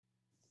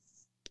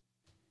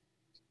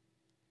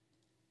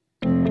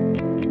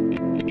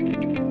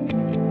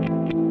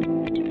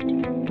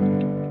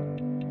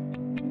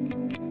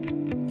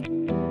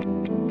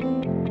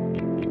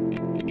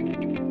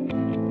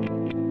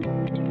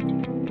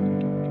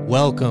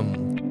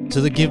Welcome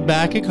to the Give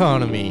Back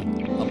Economy,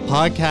 a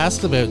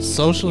podcast about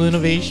social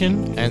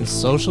innovation and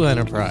social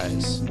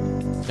enterprise.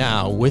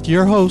 Now, with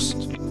your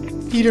host,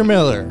 Peter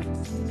Miller.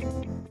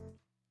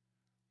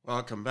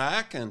 Welcome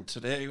back, and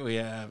today we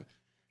have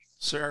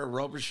Sarah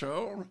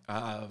Robichaud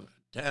of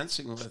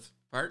Dancing with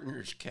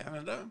Partners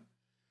Canada,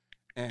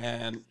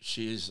 and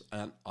she's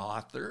an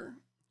author,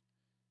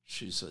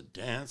 she's a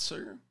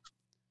dancer,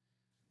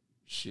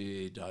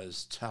 she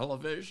does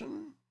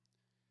television,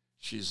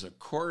 she's a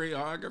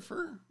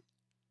choreographer,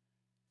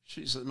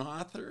 she's an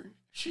author,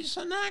 she's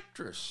an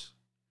actress,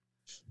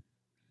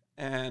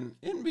 and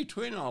in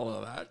between all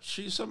of that,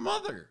 she's a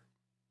mother.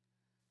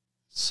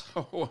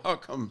 So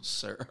welcome,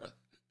 Sarah.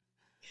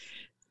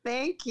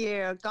 Thank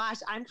you. Gosh,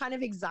 I'm kind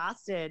of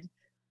exhausted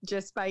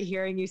just by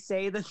hearing you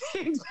say the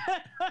things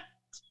that I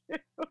do.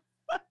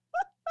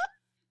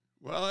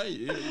 Well,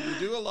 you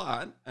do a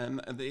lot,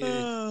 and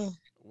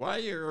why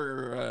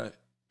you're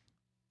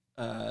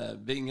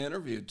being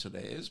interviewed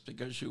today is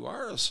because you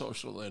are a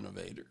social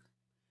innovator,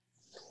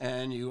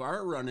 and you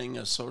are running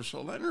a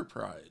social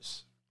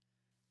enterprise,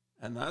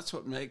 and that's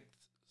what makes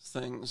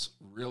things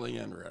really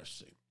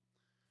interesting.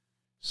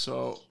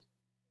 So,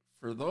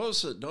 for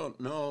those that don't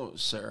know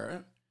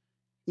Sarah,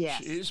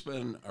 Yes. she's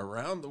been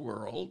around the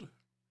world,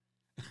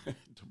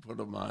 to put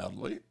it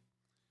mildly.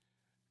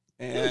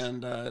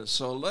 And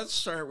so let's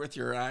start with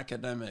your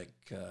academic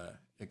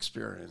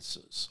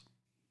experiences.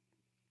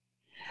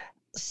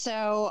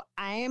 So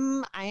I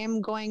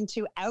am going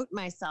to out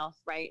myself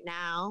right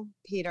now,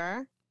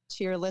 Peter,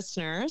 to your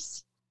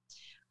listeners.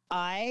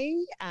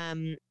 When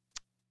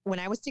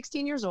I was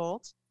 16 years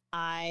old,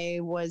 I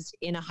was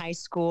in a high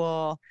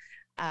school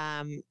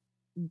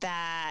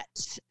that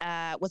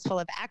was full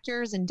of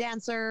actors and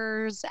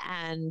dancers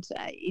and,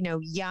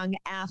 young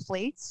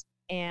athletes.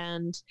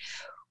 And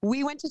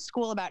we went to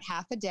school about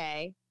half a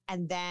day,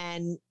 and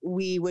then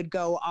we would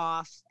go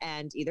off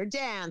and either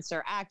dance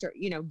or act or,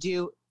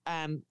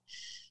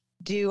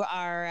 do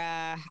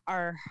our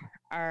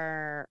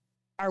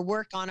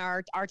work on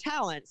our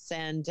talents.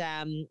 And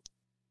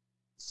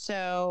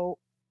so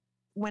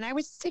when I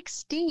was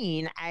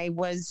 16, I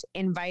was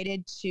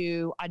invited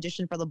to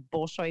audition for the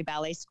Bolshoi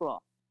Ballet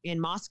School in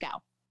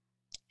Moscow.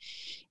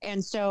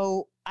 And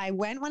so I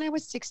went when I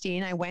was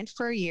 16. I went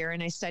for a year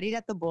and I studied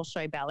at the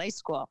Bolshoi Ballet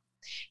School.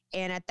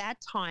 And at that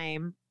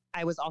time,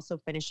 I was also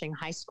finishing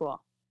high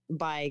school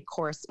by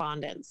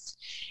correspondence.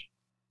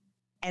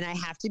 And I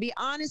have to be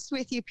honest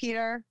with you,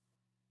 Peter,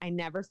 I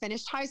never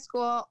finished high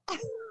school. I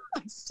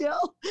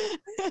still,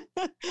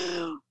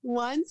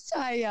 once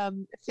I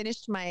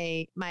finished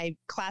my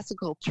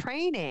classical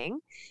training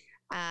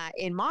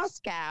in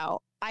Moscow,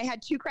 I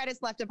had 2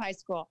 credits left of high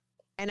school.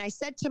 And I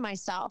said to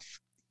myself,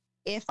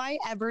 if I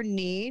ever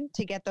need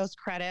to get those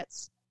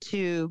credits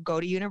to go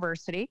to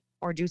university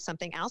or do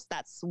something else,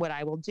 that's what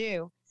I will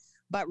do.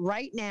 But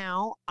right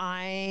now,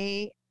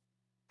 I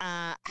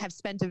have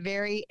spent a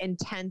very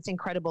intense,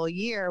 incredible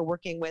year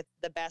working with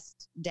the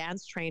best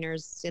dance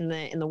trainers in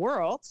the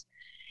world.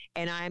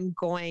 And I'm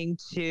going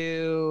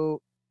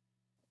to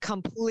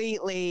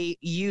completely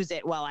use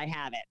it while I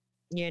have it,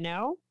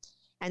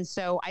 And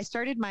so I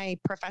started my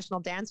professional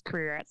dance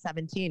career at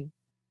 17.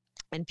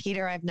 And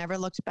Peter, I've never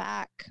looked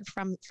back.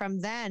 From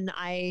then,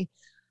 I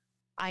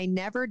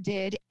never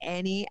did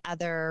any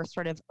other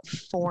sort of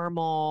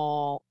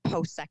formal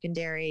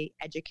post-secondary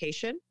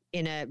education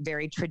in a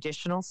very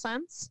traditional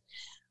sense.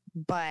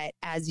 But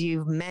as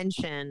you've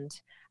mentioned,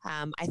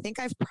 I think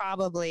I've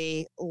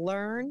probably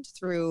learned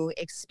through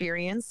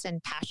experience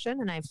and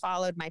passion, and I've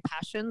followed my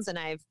passions, and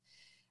I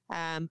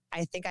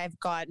think I've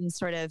gotten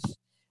sort of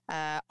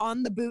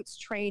on the boots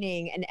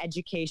training and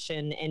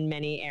education in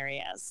many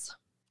areas.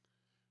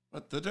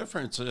 But the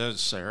difference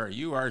is, Sarah,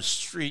 you are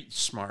street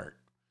smart.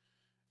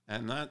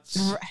 And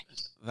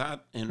that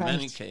in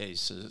many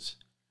cases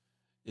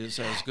is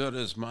as good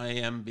as my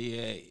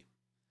MBA.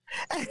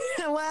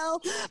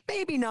 Well,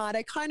 maybe not.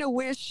 I kind of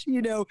wish,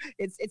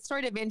 it's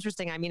sort of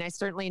interesting. I mean, I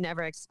certainly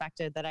never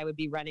expected that I would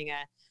be running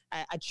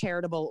a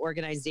charitable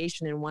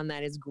organization and one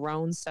that has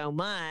grown so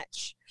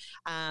much.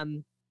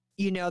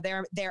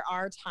 There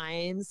are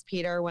times,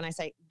 Peter, when I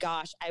say,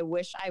 gosh, I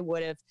wish I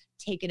would have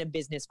taken a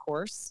business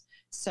course.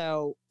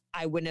 So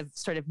I wouldn't have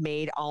sort of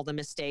made all the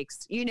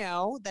mistakes,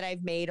 that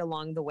I've made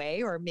along the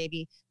way, or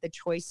maybe the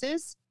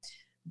choices.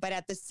 But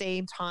at the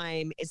same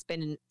time, it's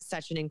been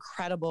such an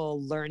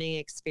incredible learning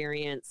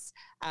experience.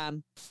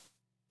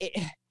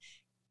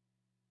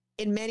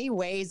 In many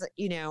ways,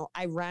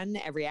 I run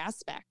every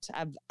aspect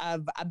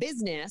of a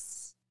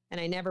business,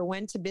 and I never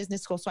went to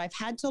business school. So I've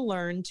had to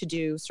learn to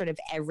do sort of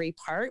every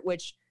part,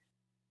 which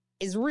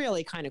is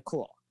really kind of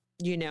cool,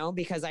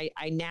 because I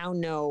now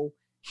know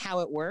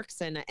how it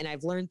works, and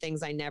I've learned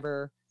things I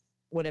never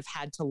would have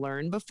had to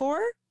learn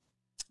before.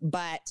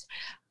 But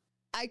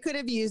I could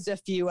have used a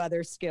few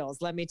other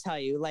skills, let me tell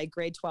you, like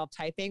grade 12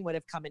 typing would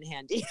have come in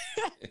handy.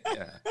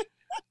 Yeah.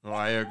 Well,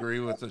 I agree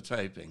with the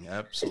typing.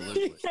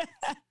 Absolutely.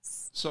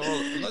 Yes. So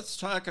let's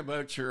talk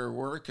about your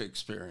work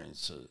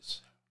experiences.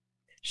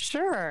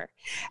 Sure.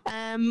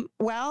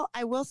 Well,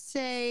 I will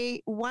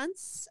say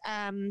once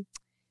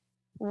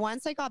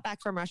I got back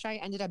from Russia, I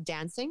ended up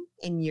dancing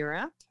in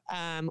Europe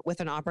with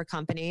an opera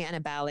company and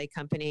a ballet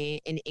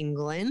company in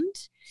England.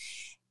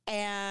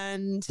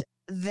 And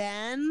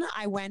then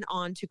I went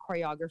on to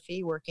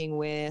choreography, working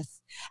with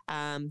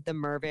the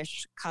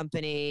Mervish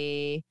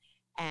company,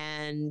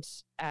 and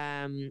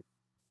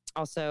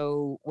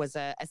also was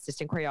an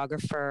assistant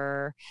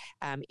choreographer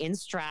in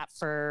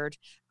Stratford.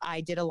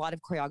 I did a lot of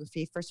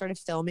choreography for sort of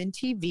film and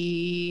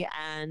TV,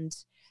 and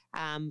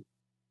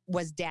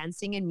was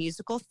dancing in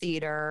musical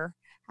theater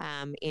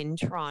in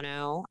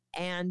Toronto.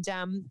 And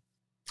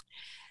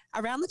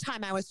around the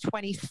time I was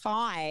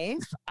 25,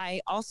 I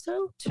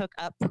also took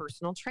up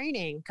personal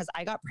training because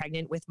I got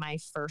pregnant with my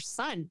first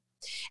son.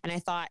 And I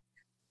thought,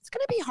 it's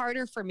going to be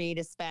harder for me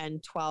to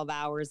spend 12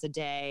 hours a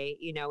day,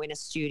 in a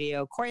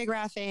studio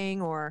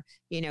choreographing or,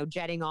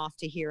 jetting off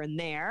to here and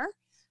there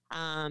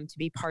to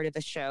be part of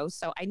a show.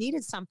 So I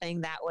needed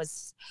something that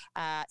was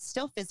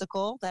still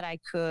physical, that I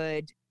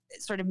could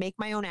sort of make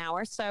my own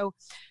hours. So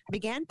I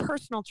began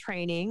personal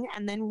training,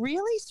 and then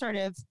really sort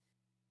of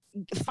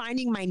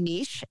finding my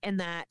niche in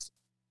that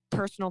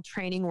personal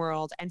training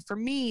world. And for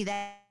me,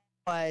 that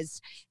was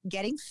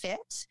getting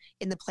fit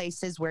in the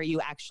places where you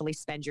actually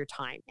spend your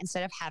time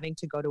instead of having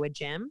to go to a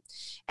gym.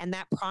 And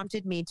that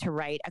prompted me to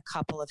write a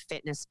couple of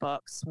fitness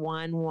books.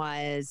 One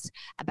was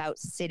about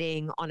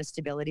sitting on a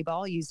stability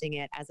ball, using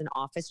it as an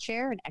office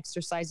chair, and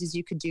exercises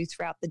you could do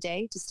throughout the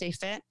day to stay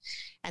fit.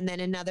 And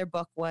then another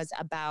book was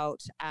about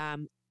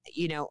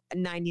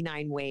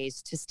 99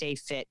 ways to stay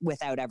fit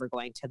without ever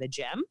going to the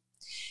gym,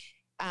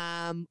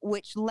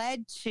 which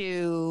led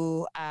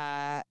to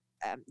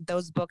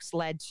those books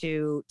led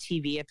to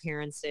TV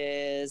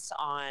appearances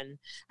on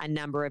a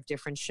number of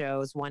different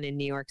shows, one in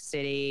New York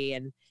City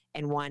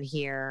and one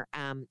here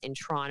in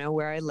Toronto,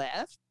 where I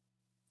live.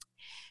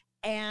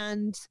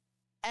 And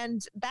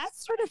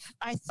that's sort of,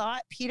 I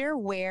thought, Peter,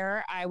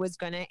 where I was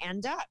going to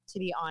end up, to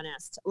be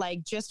honest,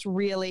 like just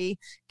really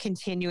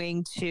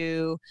continuing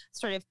to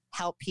sort of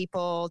help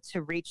people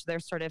to reach their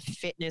sort of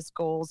fitness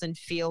goals and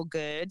feel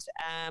good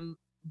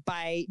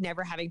by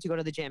never having to go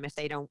to the gym if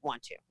they don't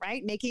want to,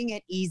 right? Making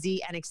it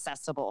easy and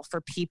accessible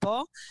for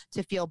people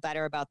to feel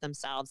better about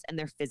themselves and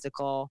their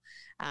physical,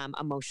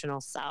 emotional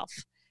self.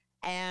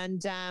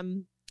 And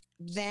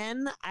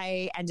then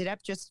I ended up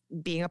just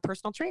being a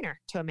personal trainer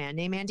to a man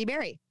named Andy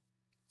Berry.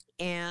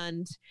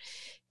 And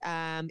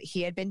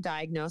he had been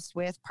diagnosed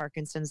with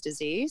Parkinson's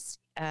disease.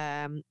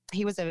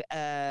 He was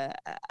a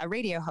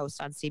radio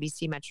host on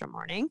CBC Metro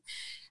Morning.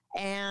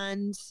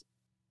 And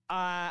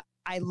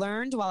I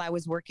learned while I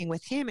was working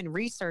with him and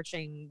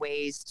researching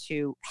ways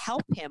to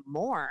help him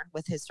more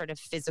with his sort of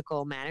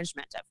physical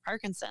management of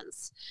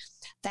Parkinson's,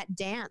 that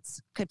dance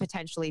could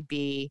potentially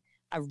be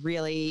a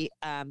really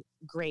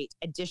great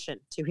addition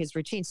to his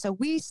routine. So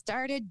we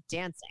started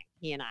dancing,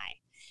 he and I.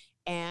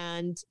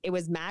 And it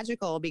was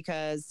magical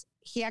because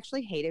he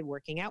actually hated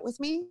working out with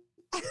me,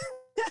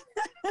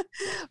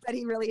 but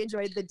he really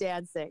enjoyed the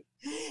dancing.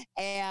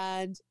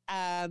 And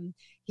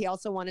he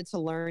also wanted to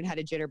learn how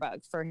to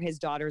jitterbug for his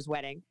daughter's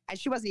wedding. And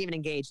she wasn't even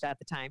engaged at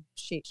the time.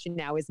 She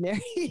now is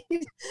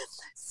married.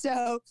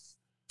 So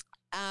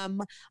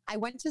I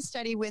went to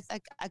study with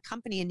a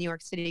company in New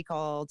York City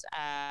called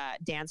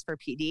Dance for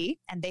PD,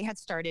 and they had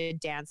started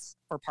Dance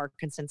for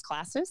Parkinson's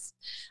classes.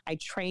 I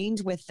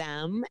trained with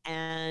them,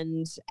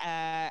 and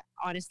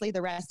honestly,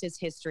 the rest is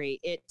history.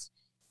 It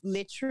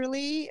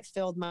literally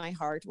filled my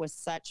heart with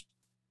such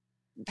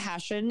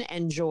passion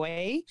and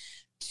joy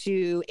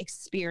to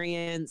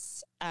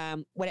experience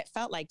what it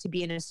felt like to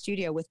be in a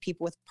studio with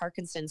people with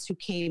Parkinson's who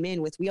came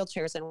in with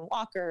wheelchairs and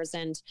walkers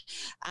and,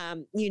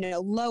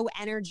 low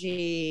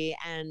energy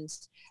and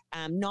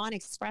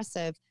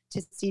non-expressive,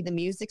 to see the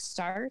music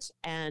start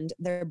and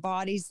their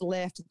bodies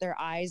lift, their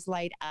eyes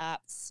light up,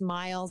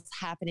 smiles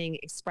happening,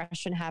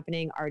 expression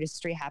happening,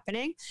 artistry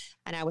happening.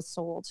 And I was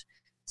sold.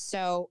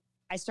 So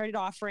I started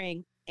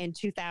offering in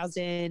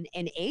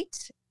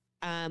 2008,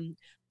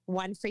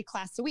 one free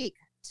class a week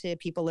to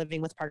people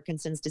living with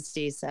Parkinson's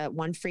disease,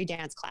 one free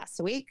dance class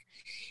a week.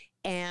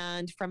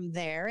 And from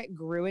there, it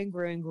grew and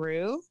grew and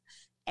grew.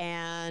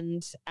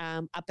 And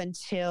up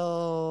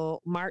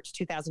until March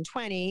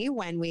 2020,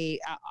 when we,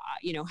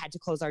 had to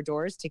close our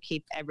doors to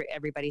keep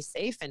everybody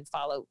safe and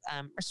follow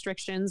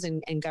restrictions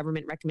and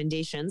government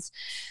recommendations,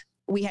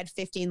 we had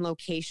 15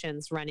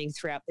 locations running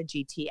throughout the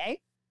GTA.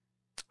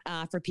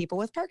 For people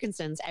with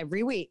Parkinson's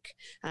every week.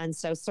 And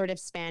so sort of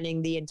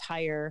spanning the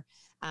entire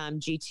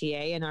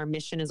GTA. And our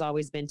mission has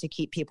always been to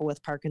keep people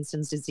with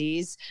Parkinson's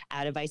disease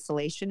out of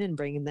isolation and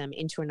bringing them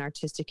into an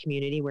artistic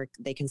community where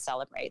they can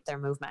celebrate their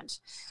movement.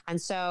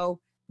 And so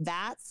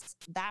that's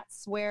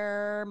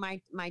where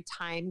my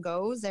time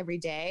goes every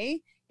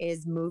day,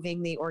 is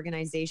moving the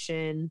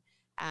organization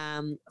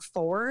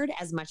forward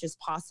as much as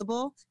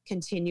possible,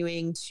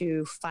 continuing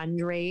to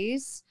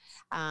fundraise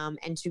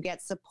and to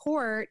get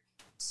support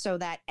so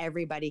that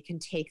everybody can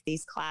take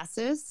these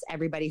classes.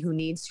 Everybody who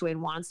needs to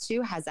and wants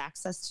to has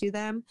access to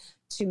them,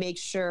 to make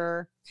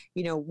sure,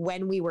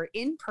 when we were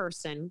in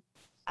person,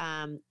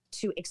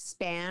 to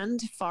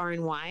expand far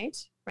and wide,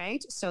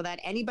 right? So that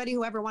anybody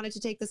who ever wanted to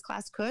take this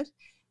class could.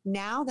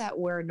 Now that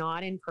we're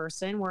not in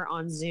person, we're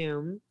on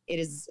Zoom. It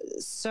is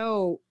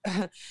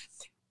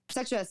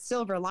such a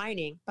silver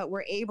lining, but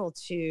we're able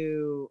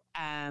to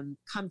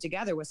come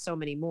together with so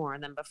many more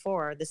than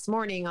before. This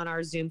morning on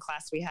our Zoom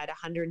class, we had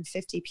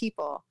 150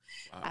 people,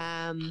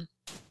 wow.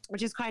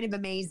 Which is kind of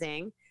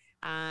amazing.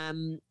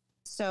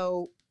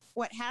 So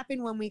what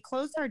happened when we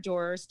closed our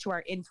doors to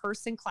our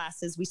in-person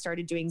classes, we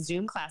started doing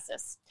Zoom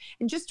classes,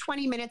 and just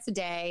 20 minutes a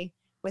day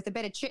with a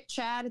bit of chit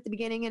chat at the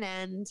beginning and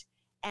end.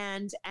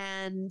 And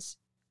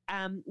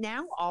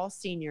now all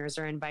seniors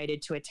are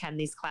invited to attend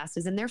these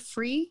classes, and they're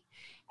free,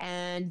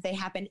 and they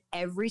happen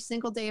every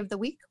single day of the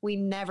week. We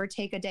never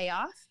take a day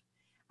off.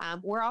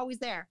 We're always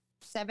there,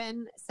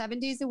 7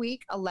 days a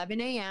week,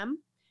 11 a.m.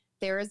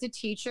 There is a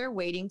teacher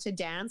waiting to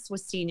dance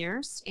with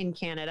seniors in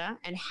Canada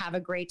and have a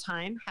great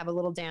time, have a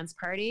little dance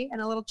party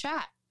and a little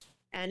chat.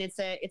 And it's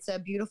a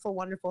beautiful,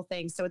 wonderful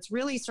thing. So it's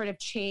really sort of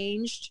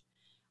changed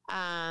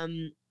a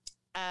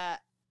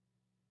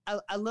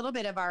little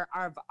bit of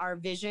our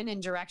vision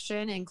and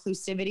direction,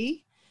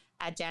 inclusivity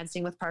at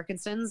Dancing with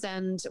Parkinson's.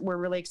 And we're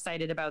really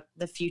excited about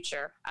the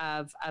future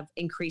of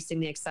increasing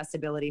the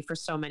accessibility for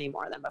so many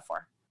more than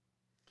before.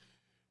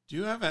 Do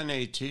you have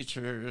any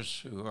teachers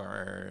who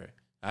are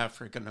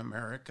African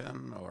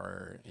American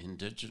or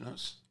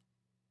Indigenous?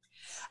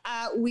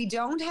 We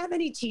don't have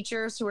any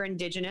teachers who are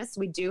Indigenous.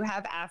 We do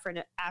have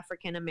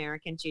African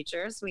American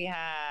teachers. We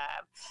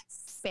have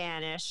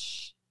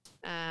Spanish.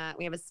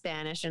 We have a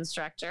Spanish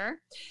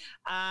instructor.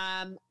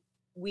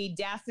 We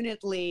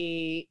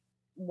definitely,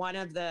 one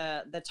of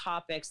the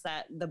topics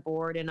that the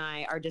board and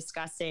I are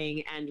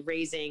discussing and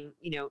raising,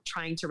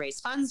 trying to raise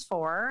funds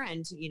for,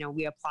 and,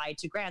 we applied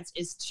to grants,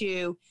 is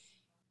to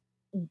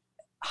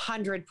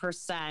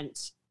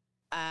 100%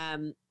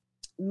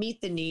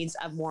 meet the needs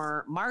of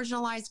more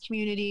marginalized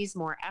communities,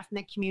 more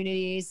ethnic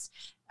communities.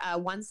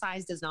 One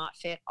size does not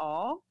fit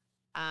all.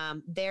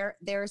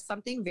 There's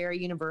something very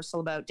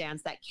universal about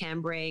dance that can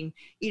bring,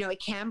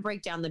 it can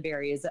break down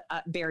the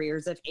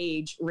barriers of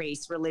age,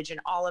 race, religion,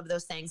 all of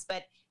those things.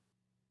 But,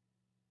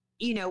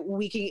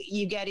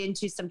 you get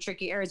into some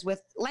tricky areas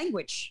with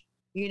language,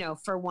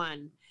 for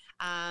one,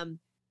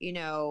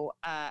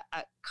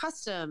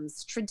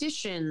 customs,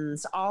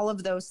 traditions, all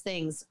of those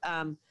things,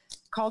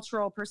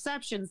 cultural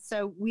perceptions.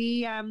 So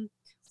we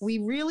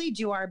really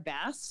do our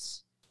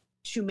best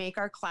to make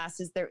our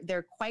classes,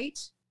 they're quite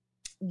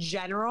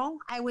general,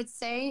 I would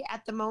say,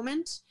 at the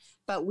moment,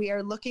 but we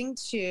are looking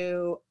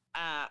to,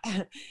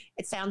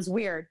 it sounds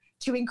weird,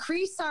 to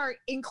increase our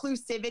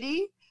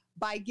inclusivity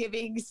by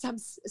giving some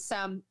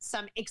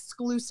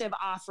exclusive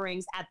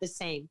offerings at the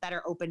same that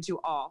are open to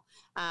all.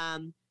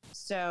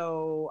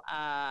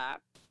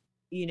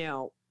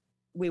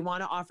 We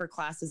want to offer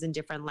classes in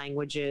different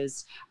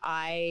languages.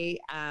 I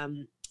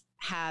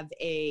have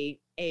a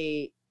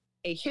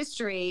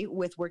history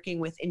with working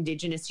with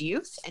Indigenous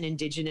youth and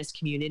Indigenous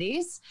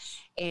communities.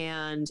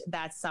 And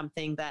that's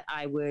something that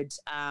I would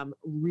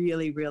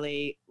really,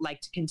 really like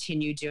to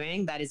continue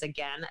doing. That is,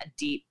 again, a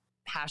deep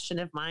passion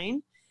of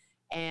mine.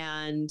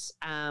 And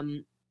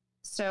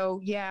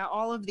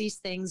all of these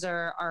things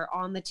are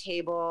on the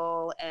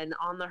table and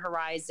on the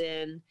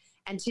horizon.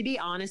 And to be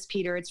honest,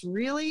 Peter, it's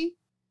really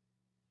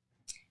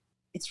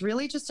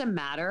just a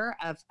matter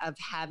of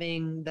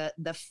having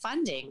the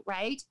funding,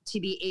 right, to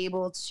be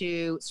able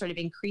to sort of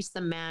increase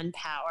the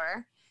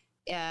manpower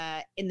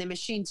in the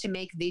machine to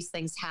make these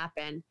things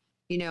happen.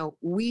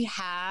 We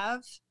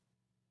have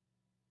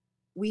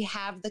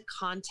the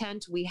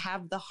content, we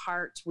have the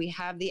heart, we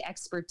have the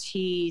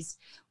expertise,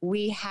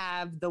 we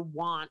have the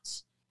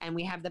want, and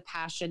we have the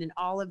passion and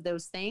all of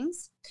those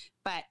things.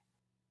 But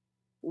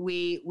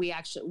we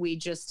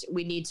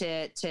need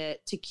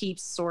to keep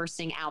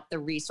sourcing out the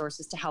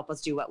resources to help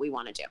us do what we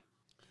want to do.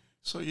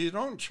 So you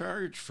don't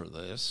charge for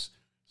this.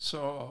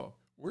 So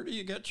where do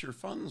you get your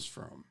funds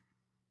from?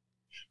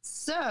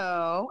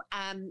 So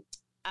when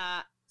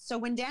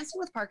Dancing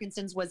with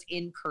Parkinson's was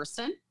in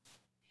person,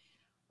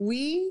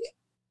 we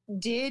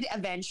did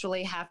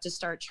eventually have to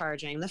start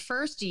charging. The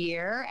first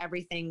year,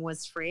 everything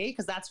was free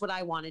because that's what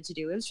I wanted to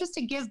do. It was just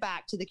to give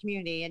back to the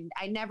community. And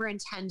I never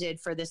intended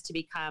for this to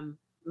become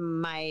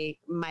my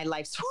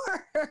life's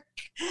work.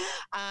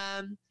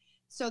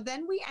 So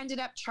then we ended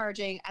up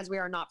charging, as we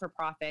are not for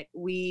profit,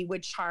 we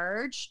would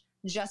charge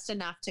just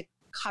enough to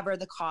cover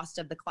the cost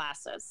of the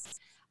classes.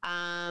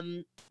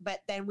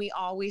 But then we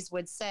always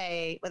would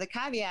say, with a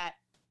caveat,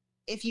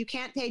 if you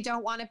can't pay,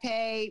 don't want to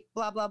pay,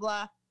 blah, blah,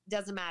 blah,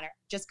 doesn't matter.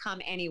 Just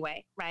come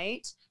anyway,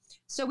 right?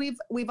 So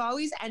we've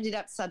always ended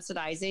up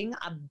subsidizing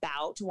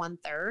about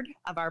 1/3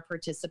 of our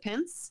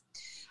participants.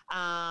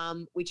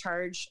 We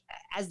charge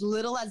as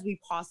little as we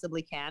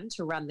possibly can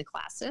to run the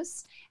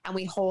classes. And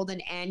we hold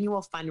an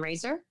annual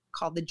fundraiser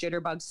called the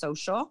Jitterbug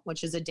Social,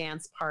 which is a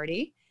dance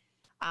party.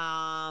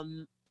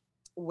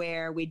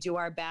 where we do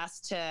our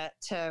best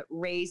to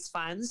raise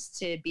funds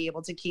to be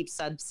able to keep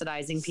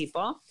subsidizing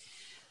people.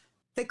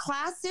 The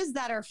classes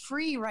that are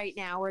free right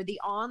now are the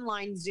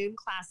online Zoom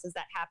classes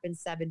that happen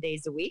 7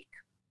 days a week.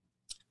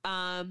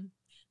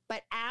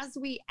 But as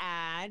we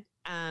add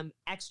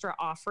extra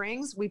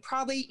offerings, we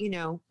probably,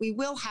 we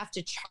will have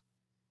to charge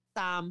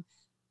some.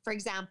 For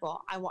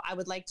example, I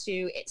would like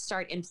to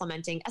start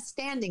implementing a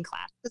standing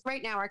class, because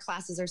right now our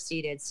classes are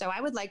seated. So I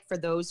would like for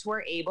those who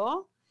are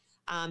able,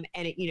 and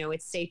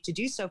it's safe to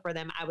do so for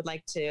them, I would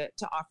like to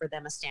offer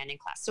them a standing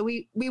class. So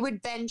we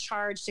would then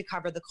charge to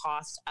cover the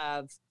cost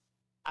of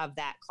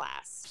that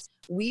class.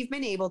 We've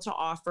been able to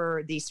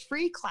offer these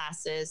free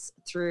classes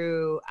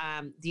through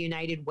the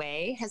United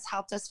Way has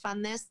helped us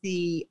fund this.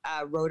 The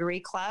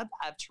Rotary Club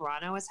of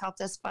Toronto has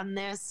helped us fund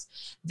this.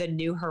 The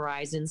New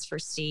Horizons for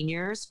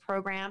Seniors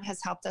program has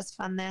helped us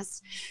fund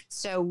this.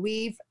 So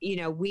we've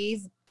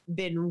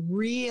been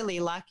really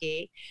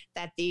lucky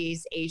that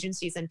these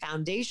agencies and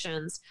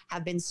foundations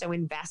have been so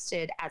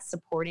invested at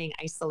supporting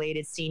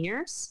isolated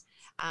seniors.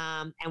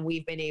 And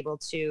we've been able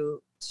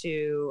to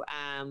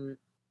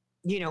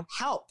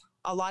help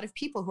a lot of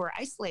people who are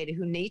isolated,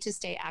 who need to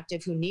stay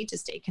active, who need to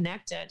stay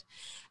connected.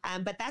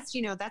 But that's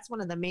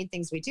one of the main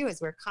things we do, is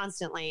we're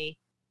constantly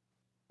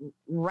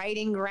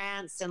writing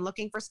grants and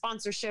looking for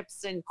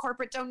sponsorships and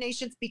corporate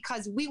donations,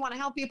 because we want to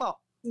help people.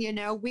 We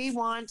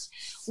want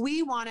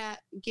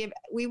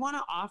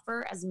to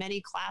offer as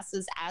many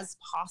classes as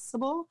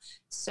possible,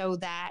 so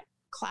that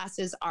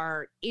classes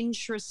are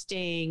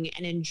interesting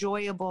and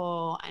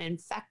enjoyable and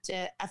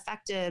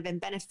effective and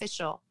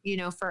beneficial,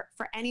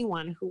 for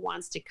anyone who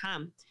wants to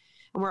come.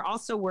 And we're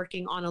also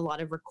working on a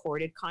lot of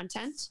recorded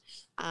content,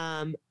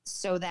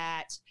 so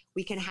that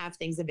we can have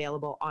things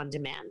available on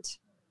demand,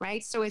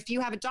 right? So if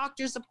you have a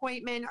doctor's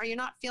appointment, or you're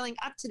not feeling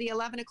up to the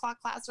 11 o'clock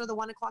class or the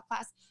 1 o'clock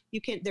class,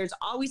 there's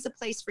always a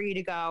place for you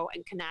to go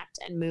and connect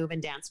and move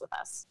and dance with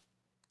us.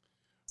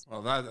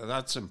 Well,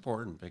 that's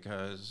important,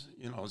 because,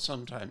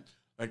 sometimes,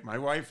 like, my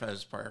wife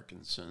has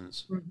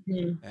Parkinson's,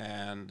 mm-hmm.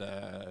 and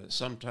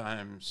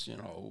sometimes,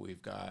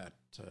 we've got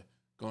to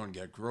go and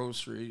get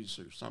groceries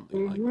or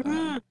something mm-hmm. like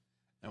that,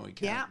 and we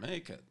can't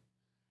make it.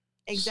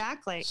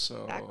 Exactly.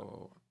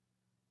 So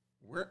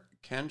where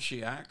can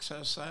she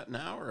access that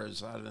now, or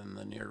is that in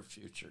the near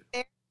future?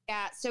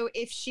 Yeah. So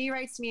if she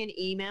writes me an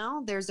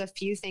email, there's a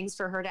few things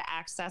for her to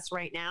access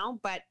right now,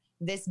 but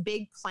this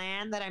big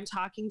plan that I'm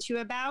talking to you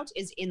about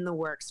is in the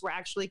works. We're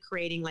actually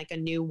creating like a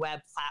new web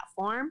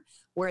platform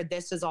where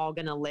this is all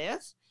going to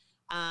live.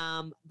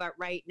 But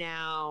right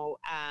now,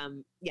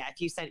 if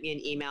you sent me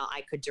an email,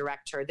 I could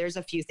direct her. There's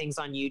a few things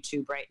on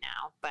YouTube right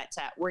now, but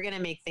we're going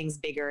to make things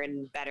bigger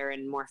and better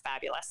and more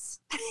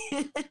fabulous.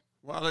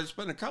 Well, there's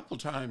been a couple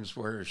times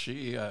where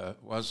she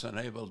wasn't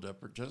able to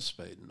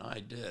participate, and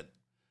I did.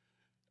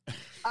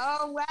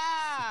 Oh,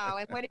 wow.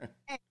 And what did you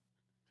think?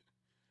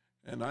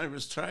 And I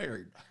was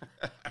tired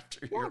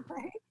after your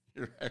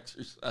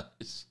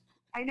exercise.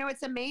 I know,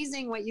 it's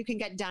amazing what you can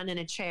get done in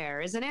a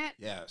chair, isn't it?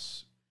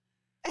 Yes.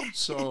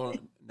 So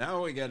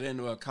now we get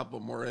into a couple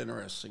more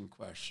interesting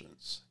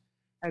questions.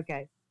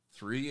 Okay.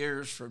 3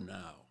 years from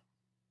now.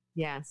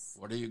 Yes.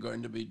 What are you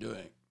going to be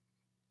doing?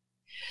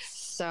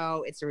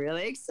 So it's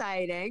really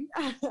exciting.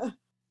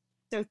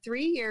 So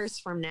 3 years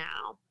from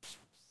now,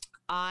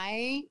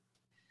 I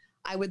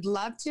would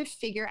love to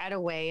figure out a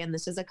way, and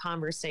this is a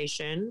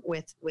conversation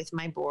with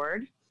my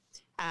board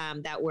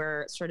that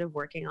we're sort of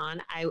working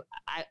on.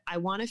 I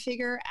want to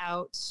figure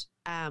out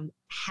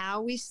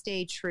how we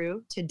stay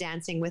true to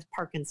dancing with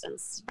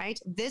Parkinson's, right?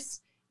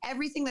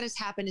 Everything that has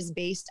happened is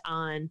based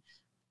on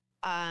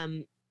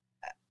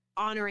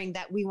honoring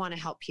that we want to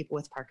help people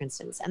with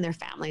Parkinson's and their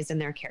families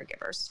and their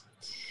caregivers.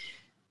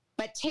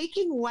 But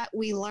taking what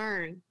we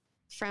learn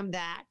from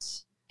that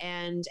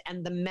and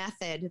the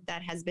method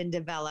that has been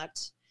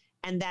developed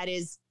and that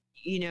is,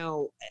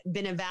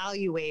 been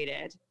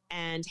evaluated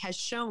and has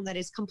shown that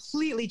it's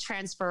completely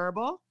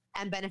transferable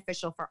and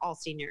beneficial for all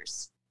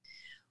seniors.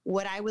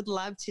 What I would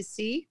love to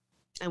see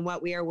and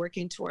what we are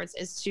working towards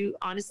is to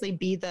honestly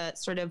be the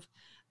sort of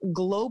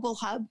global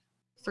hub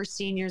for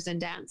seniors and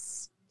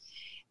dance.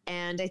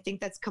 And I think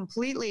that's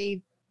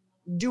completely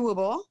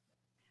doable.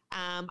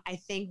 I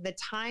think the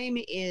time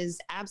is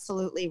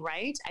absolutely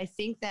right. I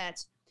think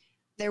that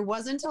there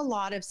wasn't a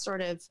lot of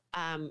sort of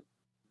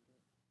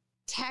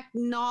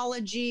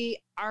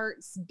technology,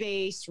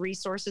 arts-based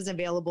resources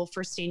available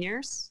for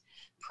seniors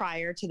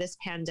prior to this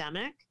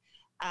pandemic.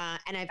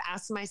 And I've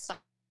asked myself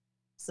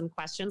some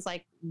questions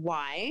like,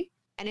 why?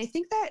 And I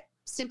think that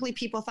simply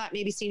people thought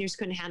maybe seniors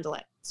couldn't handle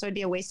it. So it'd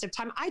be a waste of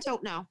time. I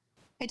don't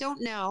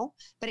know,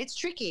 but it's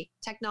tricky.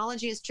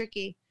 Technology is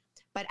tricky.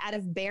 But out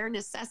of bare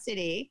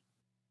necessity,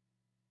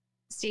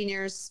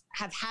 seniors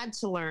have had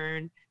to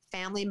learn,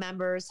 family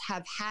members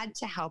have had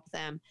to help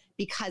them,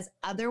 because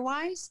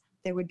otherwise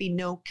there would be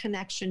no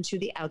connection to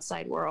the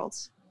outside world.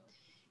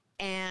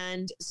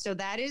 And so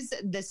that is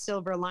the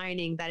silver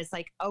lining, that it's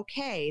like,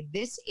 okay,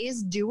 this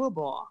is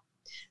doable.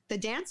 The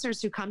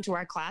dancers who come to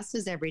our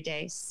classes every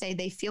day say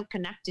they feel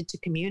connected to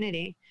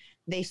community.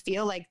 they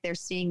feel like they're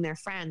seeing their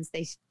friends.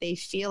 They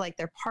feel like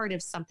they're part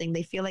of something.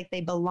 They feel like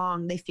they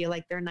belong. They feel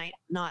like they're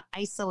not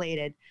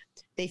isolated.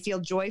 They feel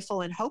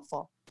joyful and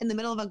hopeful in the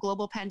middle of a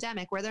global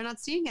pandemic where they're not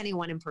seeing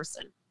anyone in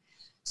person.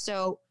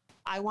 So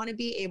I want to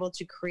be able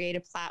to create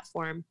a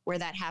platform where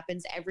that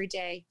happens every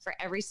day for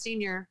every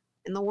senior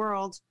in the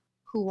world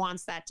who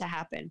wants that to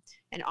happen,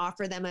 and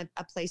offer them a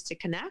place to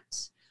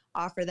connect,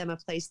 offer them a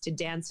place to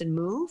dance and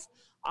move,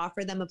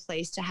 offer them a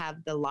place to have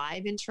the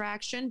live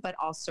interaction, but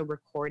also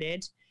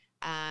recorded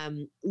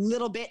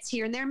little bits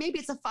here and there. Maybe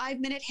it's a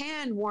 5-minute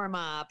hand warm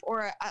up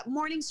or a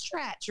morning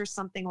stretch or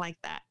something like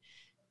that.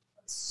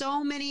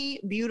 So many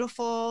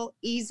beautiful,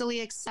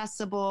 easily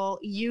accessible,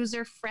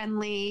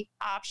 user-friendly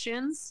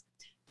options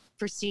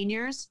for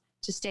seniors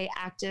to stay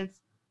active,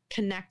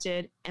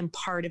 connected, and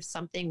part of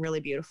something really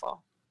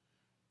beautiful.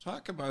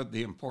 Talk about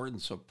the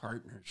importance of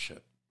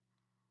partnership.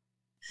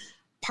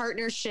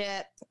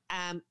 Partnership,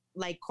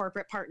 like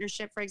corporate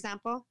partnership, for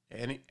example?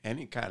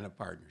 Any kind of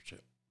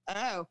partnership.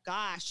 Oh,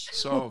 gosh.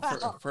 So,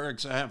 for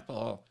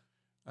example,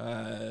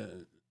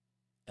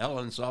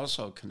 Ellen's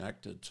also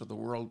connected to the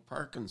World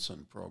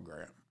Parkinson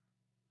Program.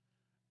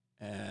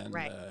 And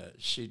right.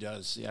 She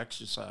does the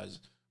exercise,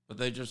 but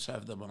they just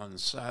have them on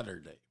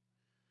Saturday.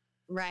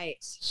 Right.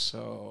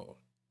 So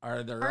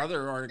are there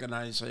other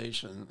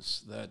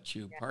organizations that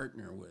you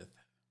partner with?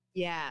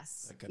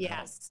 Yes. That can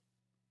help?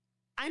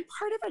 I'm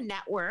part of a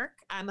network.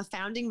 I'm a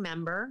founding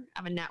member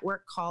of a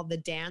network called the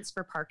Dance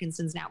for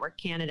Parkinson's Network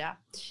Canada.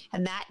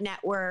 And that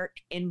network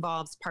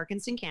involves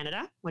Parkinson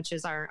Canada, which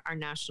is our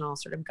national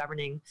sort of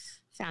governing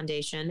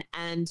foundation,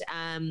 and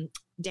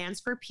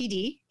Dance for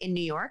PD in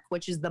New York,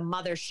 which is the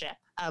mothership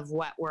of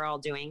what we're all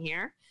doing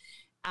here,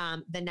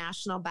 the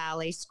National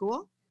Ballet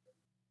School,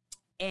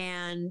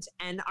 and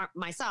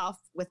myself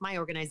with my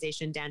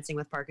organization, Dancing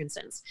with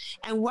Parkinson's.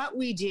 And what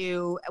we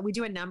do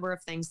a number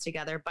of things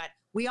together, but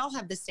we all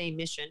have the same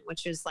mission,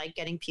 which is like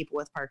getting people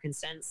with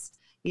Parkinson's,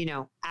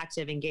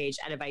 active, engaged,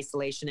 out of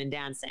isolation and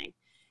dancing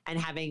and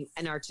having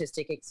an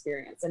artistic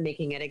experience and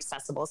making it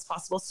accessible as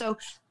possible. So,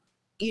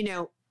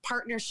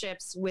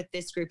 partnerships with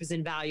this group is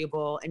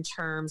invaluable in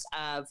terms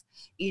of,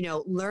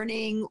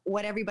 learning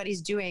what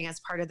everybody's doing as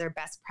part of their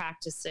best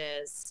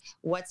practices,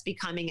 what's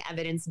becoming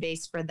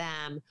evidence-based for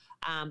them,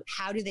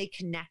 how do they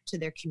connect to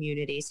their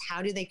communities,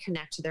 how do they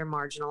connect to their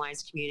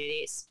marginalized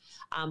communities,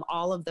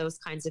 all of those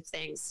kinds of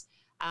things.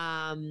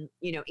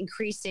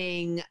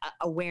 Increasing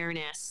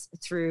awareness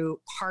through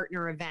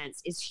partner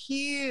events is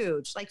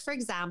huge. Like, for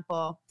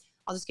example,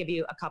 I'll just give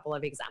you a couple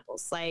of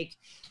examples. Like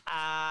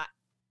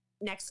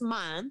next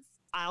month,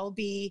 I'll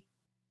be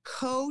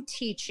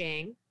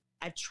co-teaching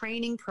a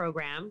training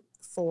program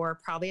for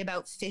probably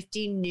about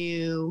 50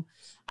 new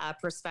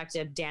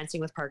prospective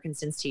Dancing with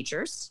Parkinson's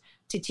teachers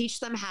to teach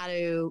them how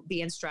to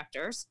be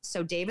instructors.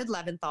 So David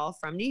Leventhal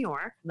from New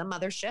York, the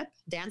mothership,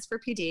 Dance for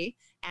PD,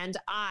 and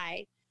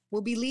I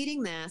will be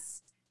leading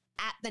this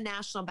at the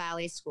National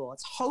Ballet School.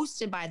 It's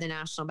hosted by the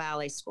National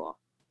Ballet School.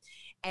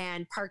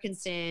 And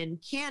Parkinson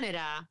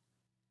Canada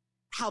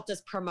helped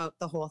us promote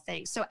the whole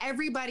thing. So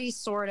everybody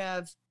sort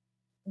of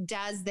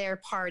does their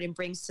part and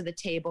brings to the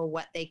table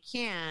what they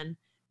can,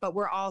 but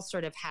we're all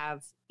sort of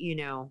have,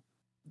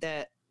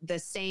 the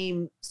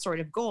same sort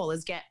of goal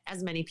is get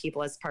as many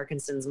people as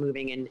Parkinson's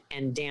moving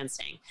and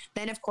dancing.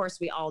 Then, of course,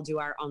 we all do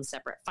our own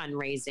separate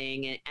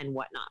fundraising and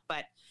whatnot.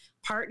 But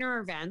partner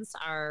events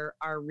are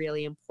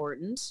really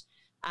important.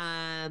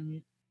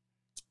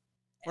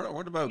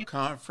 What about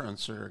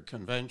conference or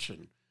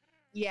convention?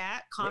 Yeah,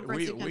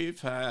 conference.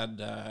 We've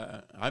had,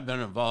 I've been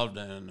involved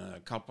in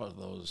a couple of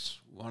those,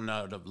 one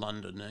out of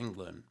London,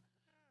 England,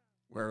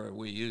 where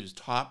we used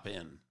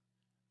Hop-In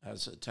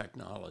as a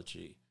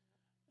technology.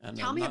 And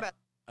Tell me about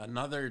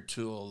another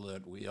tool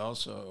that we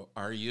also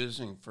are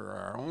using for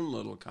our own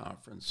little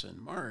conference in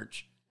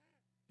March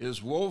is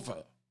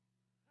WOVA.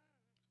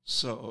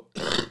 So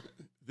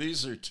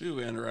these are two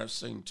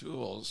interesting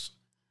tools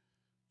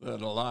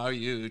that allow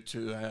you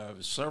to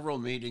have several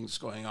meetings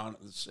going on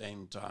at the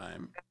same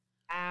time.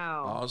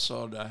 Wow.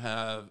 Also to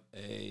have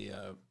a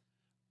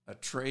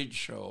trade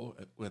show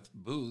with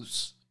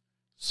booths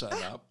set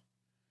up,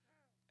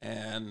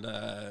 and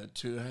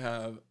to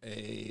have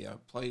a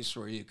place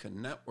where you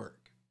can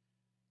network,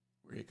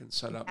 where you can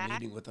set up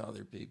meeting with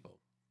other people.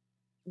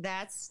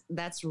 That's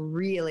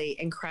really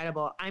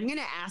incredible. I'm going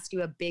to ask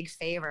you a big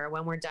favor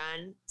when we're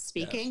done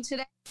speaking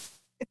today.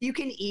 If you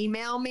can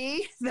email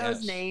me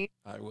those names.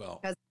 I will.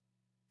 Because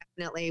I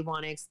definitely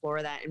want to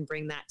explore that and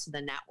bring that to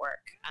the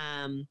network.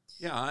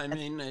 Yeah, I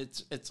mean,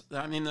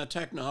 the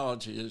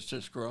technology is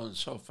just growing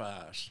so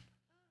fast.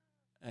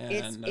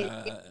 And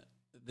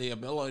the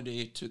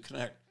ability to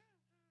connect.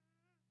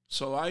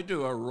 So I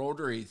do a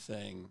Rotary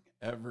thing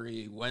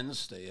every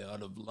Wednesday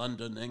out of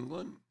London,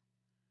 England.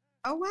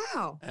 Oh,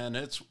 wow. And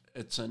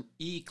it's an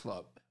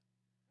e-club.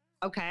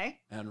 Okay.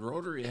 And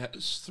Rotary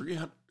has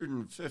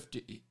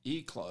 350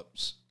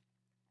 e-clubs.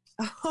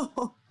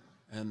 Oh.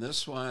 And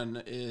this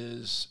one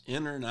is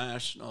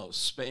international,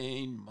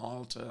 Spain,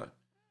 Malta,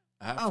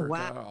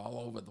 Africa,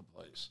 all over the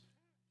place.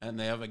 And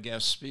they have a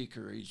guest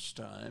speaker each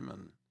time.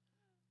 And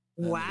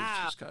than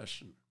Wow. this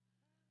discussion.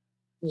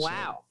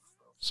 Wow.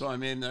 So I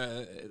mean,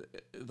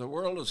 the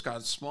world has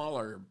got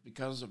smaller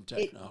because of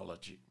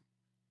technology.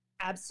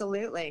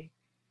 Absolutely.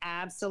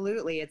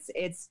 Absolutely.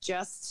 It's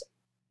just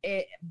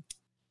it.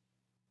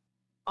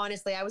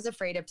 Honestly, I was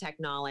afraid of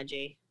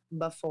technology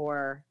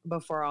before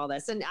all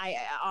this, and I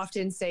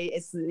often say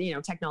it's,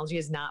 technology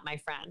is not my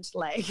friend,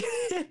 like,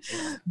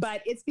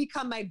 but it's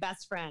become my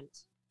best friend.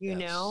 You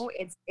know,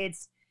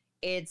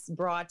 it's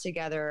brought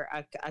together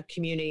a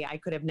community I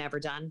could have never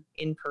done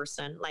in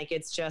person. Like,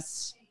 it's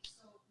just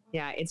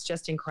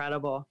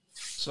incredible.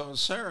 So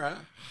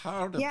Sarah,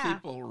 how do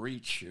people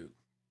reach you?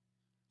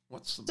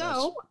 What's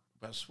the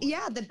best way?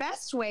 Yeah, the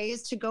best way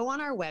is to go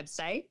on our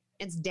website.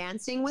 It's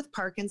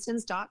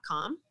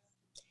dancingwithparkinsons.com.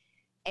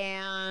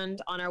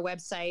 And on our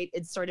website,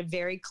 it's sort of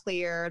very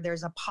clear.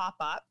 There's a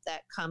pop-up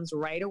that comes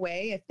right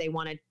away. If they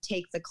want to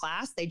take the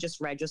class, they just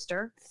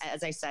register.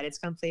 As I said, it's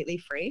completely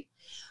free.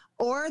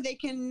 Or they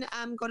can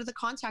go to the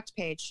contact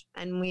page,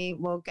 and we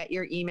will get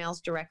your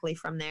emails directly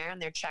from there,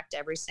 and they're checked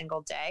every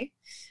single day.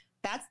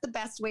 That's the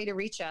best way to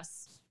reach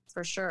us,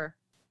 for sure.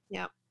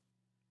 Yep.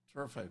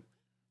 Terrific.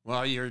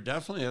 Well, you're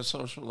definitely a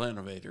social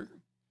innovator.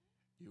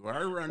 You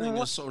are running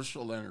a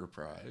social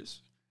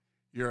enterprise.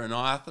 You're an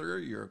author,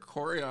 you're a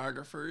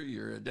choreographer,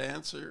 you're a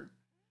dancer,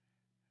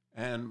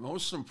 and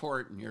most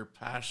important, you're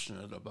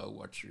passionate about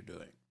what you're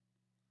doing.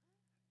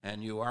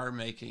 And you are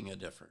making a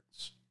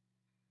difference.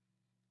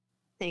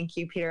 Thank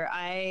you, Peter.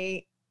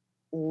 I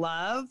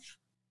love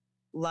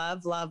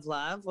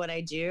what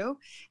I do.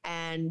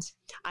 And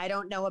I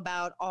don't know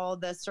about all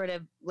the sort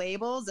of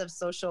labels of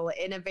social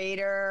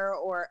innovator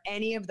or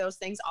any of those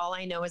things. All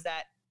I know is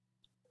that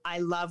I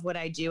love what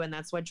I do, and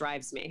that's what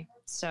drives me.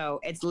 So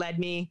it's led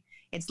me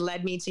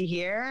to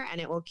here, and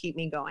it will keep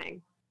me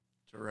going.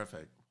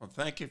 Terrific. Well,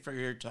 thank you for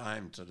your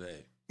time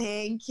today.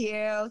 Thank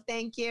you.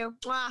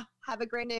 Mwah. Have a great day.